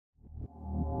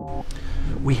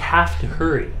We have to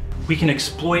hurry. We can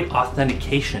exploit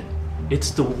authentication.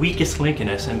 It's the weakest link in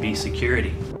SMB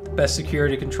security. The best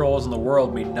security controls in the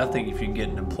world mean nothing if you can get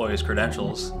an employee's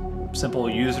credentials. Simple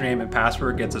username and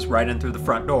password gets us right in through the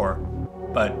front door.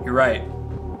 But you're right,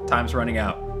 time's running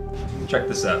out. Check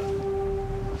this out.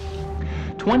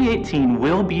 2018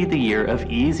 will be the year of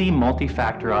easy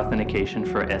multi-factor authentication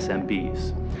for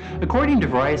SMBs. According to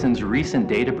Verizon's recent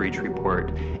data breach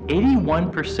report,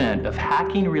 81% of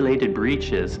hacking-related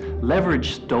breaches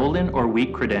leverage stolen or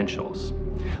weak credentials.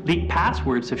 Leaked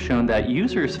passwords have shown that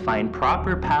users find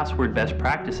proper password best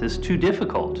practices too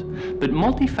difficult, but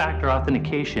multi-factor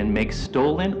authentication makes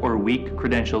stolen or weak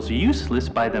credentials useless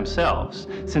by themselves,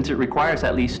 since it requires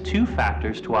at least 2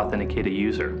 factors to authenticate a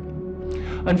user.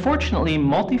 Unfortunately,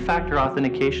 multi-factor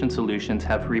authentication solutions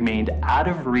have remained out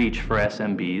of reach for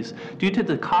SMBs due to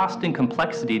the cost and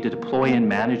complexity to deploy and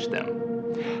manage them.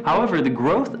 However, the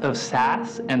growth of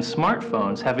SaaS and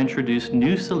smartphones have introduced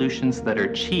new solutions that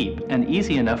are cheap and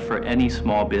easy enough for any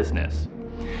small business.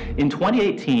 In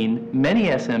 2018, many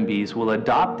SMBs will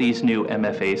adopt these new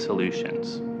MFA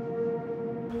solutions.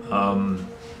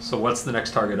 So what's the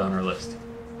next target on our list?